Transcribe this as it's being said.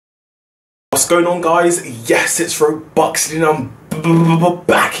What's going on, guys? Yes, it's Robuxian and I'm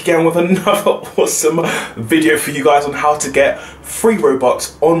back again with another awesome video for you guys on how to get free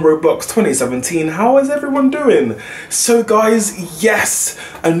Robux on Roblox 2017. How is everyone doing? So guys, yes,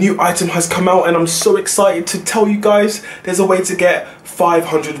 a new item has come out and I'm so excited to tell you guys there's a way to get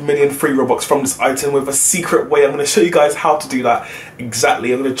 500 million free Robux from this item with a secret way. I'm going to show you guys how to do that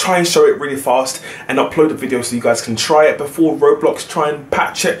exactly. I'm going to try and show it really fast and upload the video so you guys can try it before Roblox try and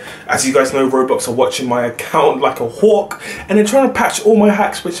patch it. As you guys know, Roblox are watching my account like a hawk and they're trying to patch all my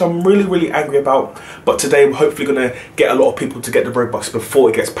hacks, which I'm really angry about. But today we're hopefully going to get a lot of people to get the Robux before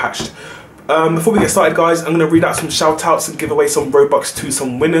it gets patched. Before we get started, guys, I'm going to read out some shout outs and give away some Robux to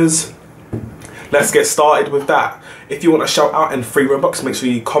some winners. Let's get started with that. If you want a shout out and free Robux, make sure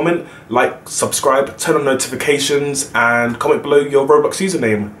you comment, like, subscribe, turn on notifications and comment below your Roblox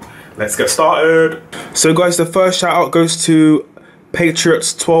username. Let's get started. So guys, the first shout out goes to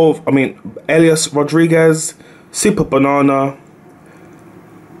Elias Rodriguez, Super Banana,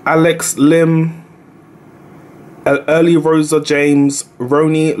 Alex Lim, Early Rosa James,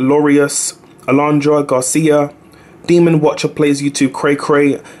 Roni Laureus, Alondra Garcia, Demon Watcher Plays YouTube Cray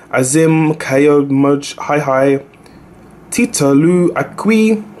Cray, Azim Kayo Mudge Hi, Tita Lu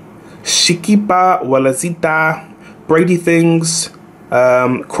Akwi, Shikiba Walazita, Brady Things,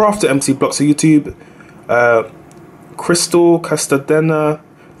 Crafter MC Blocks of YouTube, Crystal Castadena,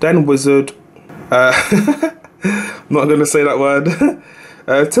 Dan Wizard, not gonna say that word.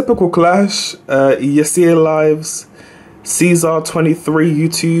 Typical Clash, Yasir Lives, Caesar 23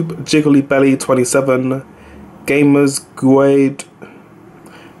 YouTube, Jiggly Belly 27, Gamers Guade,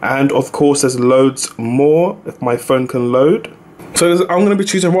 and of course there's loads more if my phone can load. So I'm going to be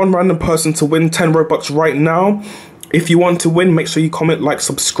choosing one random person to win 10 Robux right now. If you want to win, make sure you comment, like,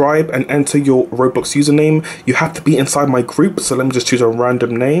 subscribe and enter your Roblox username. You have to be inside my group, so let me just choose a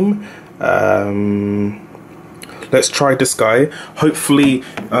random name. Let's try this guy. Hopefully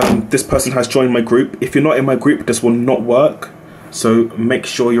this person has joined my group. If you're not in my group, this will not work. So make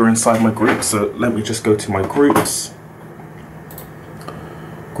sure you're inside my group. So let me just go to my groups.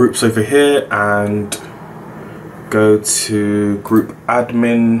 Groups over here and go to group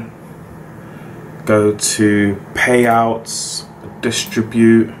admin. Go to payouts,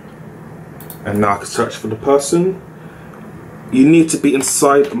 distribute. And now I can search for the person. You need to be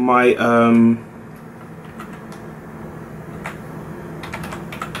inside my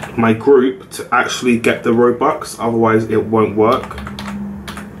my group to actually get the Robux, otherwise it won't work.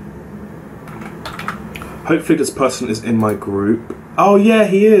 Hopefully this person is in my group. Oh yeah,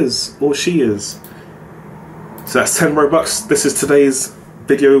 he is, or she is. So that's 10 Robux. This is today's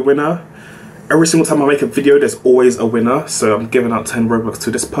video winner. Every single time I make a video there's always a winner, so I'm giving out 10 Robux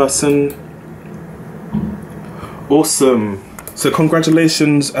to this person. Awesome. So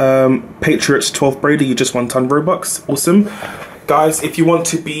congratulations, Patriots 12 Brady, you just won 10 Robux. Awesome. Guys, if you want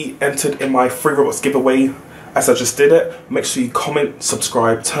to be entered in my free Robux giveaway, as I just did it, make sure you comment,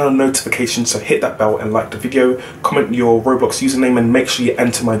 subscribe, turn on notifications, so hit that bell and like the video, comment your Roblox username and make sure you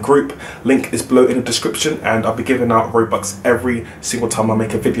enter my group. Link is below in the description and I'll be giving out Robux every single time I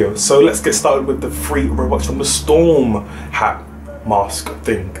make a video. So let's get started with the free Robux from the Storm hat mask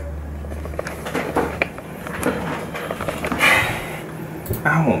thing.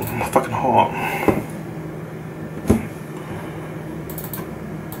 Ow, my fucking heart.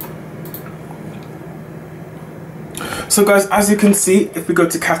 So guys, as you can see, if we go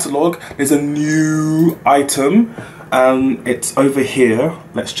to catalog, there's a new item. It's over here.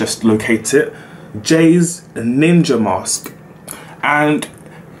 Let's just locate it. Jay's Ninja Mask. And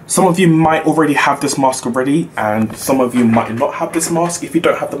some of you might already have this mask already, and some of you might not have this mask. If you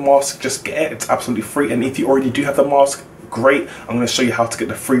don't have the mask, just get it. It's absolutely free. And if you already do have the mask, great. I'm going to show you how to get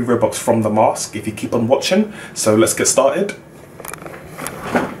the free Robux from the mask if you keep on watching. So let's get started.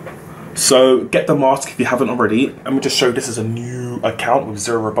 So get the mask if you haven't already. Let me just show you, this is a new account with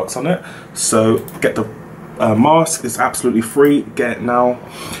 0 Robux on it. So get the mask, it's absolutely free, get it now.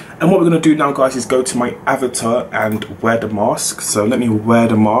 And what we're going to do now, guys, is go to my avatar and wear the mask. So let me wear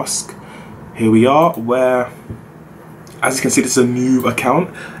the mask. Here we are, where, as you can see, this is a new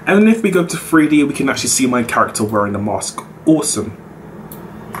account. And then if we go to 3D, we can actually see my character wearing the mask. Awesome.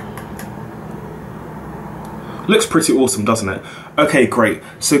 Looks pretty awesome, doesn't it? Okay, great.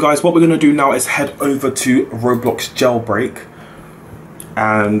 So guys, what we're going to do now is head over to Roblox Jailbreak.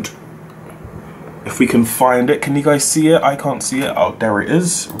 And if we can find it, can you guys see it? I can't see it. Oh, there it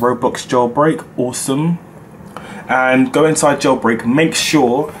is. Roblox Jailbreak. Awesome. And go inside Jailbreak. Make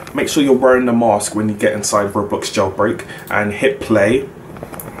sure you're wearing the mask when you get inside Roblox Jailbreak. And hit play.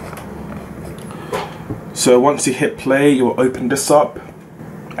 So once you hit play, you'll open this up.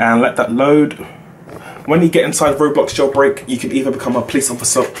 and let that load. When you get inside Roblox jailbreak, you can either become a police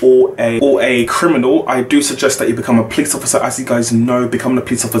officer or a criminal. I do suggest that you become a police officer. As you guys know, becoming a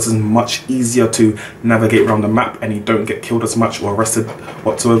police officer is much easier to navigate around the map, and you don't get killed as much or arrested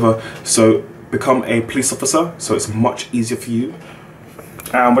whatsoever. So become a police officer, so it's much easier for you.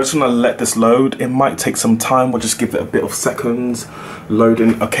 And we're just gonna let this load. It might take some time. We'll just give it a bit of seconds.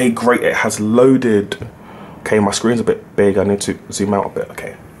 Loading. Okay, great, it has loaded. Okay, my screen's a bit big. I need to zoom out a bit.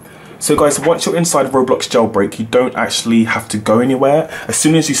 Okay. So guys, once you're inside Roblox jailbreak, you don't actually have to go anywhere. As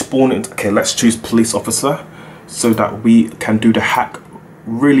soon as you spawn in, okay, let's choose police officer so that we can do the hack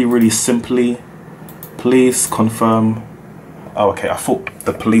really simply. Please confirm. Oh, okay, I thought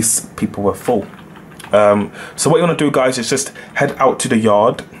the police people were full. So what you want to do, guys, is just head out to the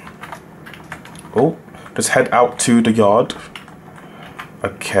yard. Oh, just head out to the yard.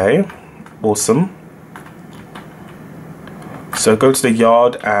 Okay, awesome. So go to the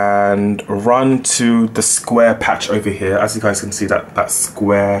yard and run to the square patch over here. As you guys can see, that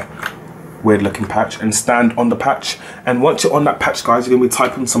square weird looking patch, and stand on the patch. And once you're on that patch, guys, you're going to be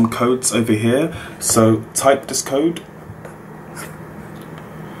typing some codes over here. So type this code.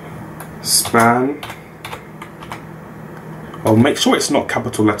 Span. Oh, make sure it's not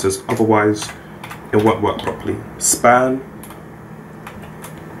capital letters, otherwise it won't work properly. Span.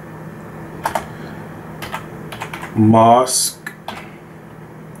 Mask.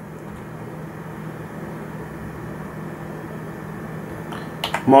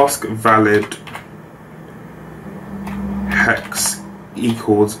 Mask valid hex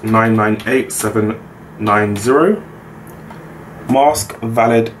equals 998790. Mask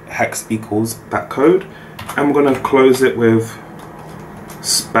valid hex equals that code, and we're going to close it with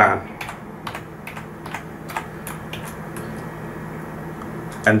span.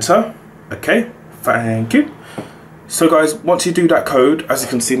 Enter. Okay, thank you. So guys, once you do that code, as you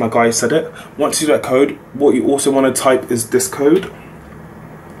can see, my guy said it. Once you do that code, what you also want to type is this code.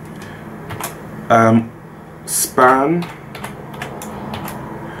 Span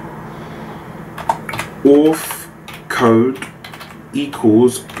auth code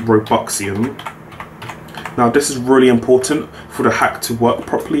equals Robuxian. Now this is really important for the hack to work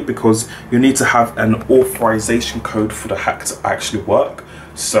properly, because you need to have an authorization code for the hack to actually work.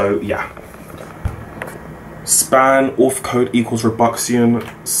 So yeah, span auth code equals Robuxian.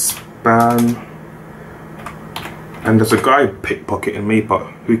 Span, and there's a guy pickpocketing me,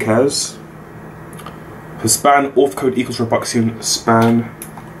 but who cares? So span auth code equals Robuxian. Span.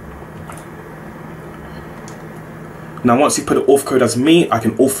 Now once you put an auth code as me, I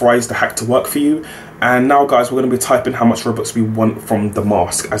can authorize the hack to work for you. And now guys, we're going to be typing how much Robux we want from the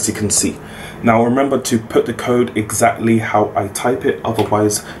mask, as you can see. Now remember to put the code exactly how I type it,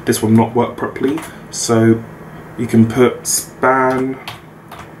 otherwise this will not work properly. So you can put span,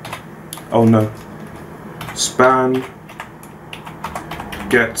 oh no, span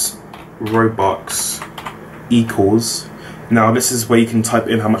get Robux equals. Now this is where you can type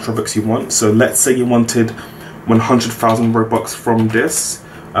in how much Robux you want. So let's say you wanted 100,000 Robux from this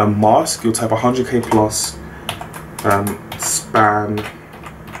mask. You'll type 100k plus span,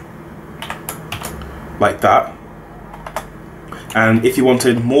 like that. And if you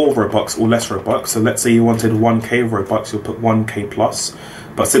wanted more Robux or less Robux, so let's say you wanted 1k Robux, you'll put 1k plus.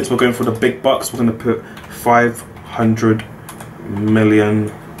 But since we're going for the big bucks, we're going to put 500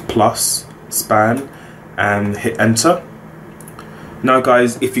 million plus span and hit enter. Now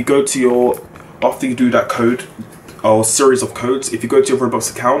guys, if you go to your, after you do that code or series of codes, if you go to your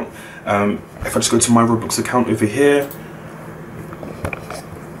Roblox account, if I just go to my Roblox account over here,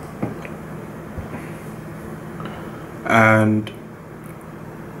 and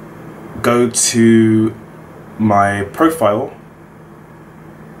go to my profile,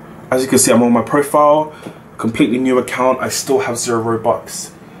 as you can see, I'm on my profile, completely new account. I still have 0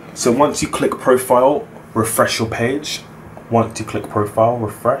 Robux. So once you click profile, refresh your page. Once you click profile,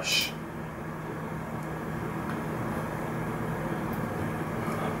 refresh.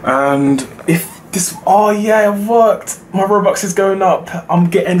 And if this, oh yeah, it worked. My Robux is going up. I'm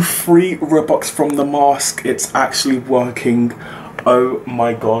getting free Robux from the mask. It's actually working. Oh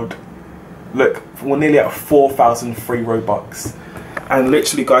my god. Look, we're nearly at 4,000 free Robux. And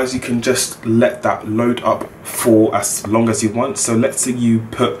literally guys, you can just let that load up for as long as you want. So let's say you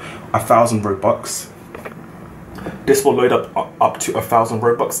put 1,000 Robux. This will load up to 1,000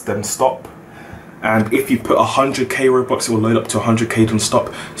 Robux, then stop. And if you put 100k Robux, it will load up to 100k, then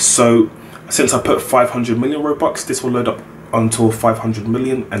stop. So since I put 500 million Robux, this will load up until 500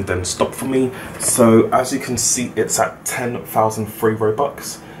 million and then stop for me. So as you can see, it's at 10,000 free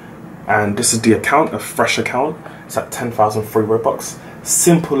Robux. And this is the account, a fresh account. It's at 10,000 free Robux.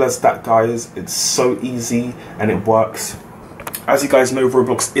 Simple as that, guys. It's so easy and it works. As you guys know,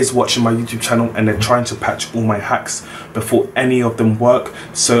 Roblox is watching my YouTube channel and they're trying to patch all my hacks before any of them work.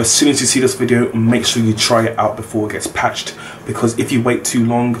 So as soon as you see this video, make sure you try it out before it gets patched, because if you wait too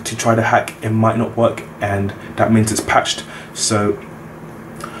long to try the hack, it might not work, and that means it's patched. So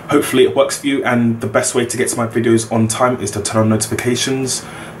hopefully it works for you, and the best way to get to my videos on time is to turn on notifications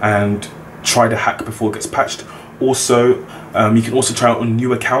and try the hack before it gets patched. Also, you can also try it on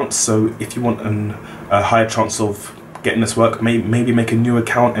new accounts. So if you want a higher chance of getting this work, maybe make a new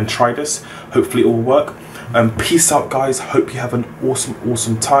account and try this. Hopefully it will work. Peace out, guys. Hope you have an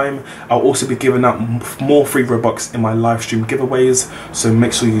awesome time. I'll also be giving out more free Robux in my live stream giveaways, so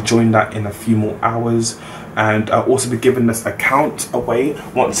make sure you join that in a few more hours. And I'll also be giving this account away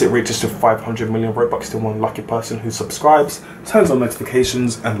once it reaches to 500 million Robux to one lucky person who subscribes, turns on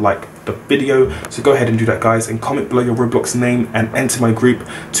notifications, and like the video. So go ahead and do that, guys, and comment below your Roblox name and enter my group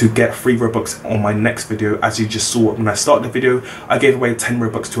to get free Robux on my next video. As you just saw when I started the video, I gave away 10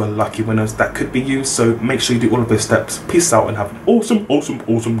 Robux to a lucky winners. That could be you, so make sure you do all of those steps. Peace out and have an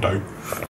awesome day.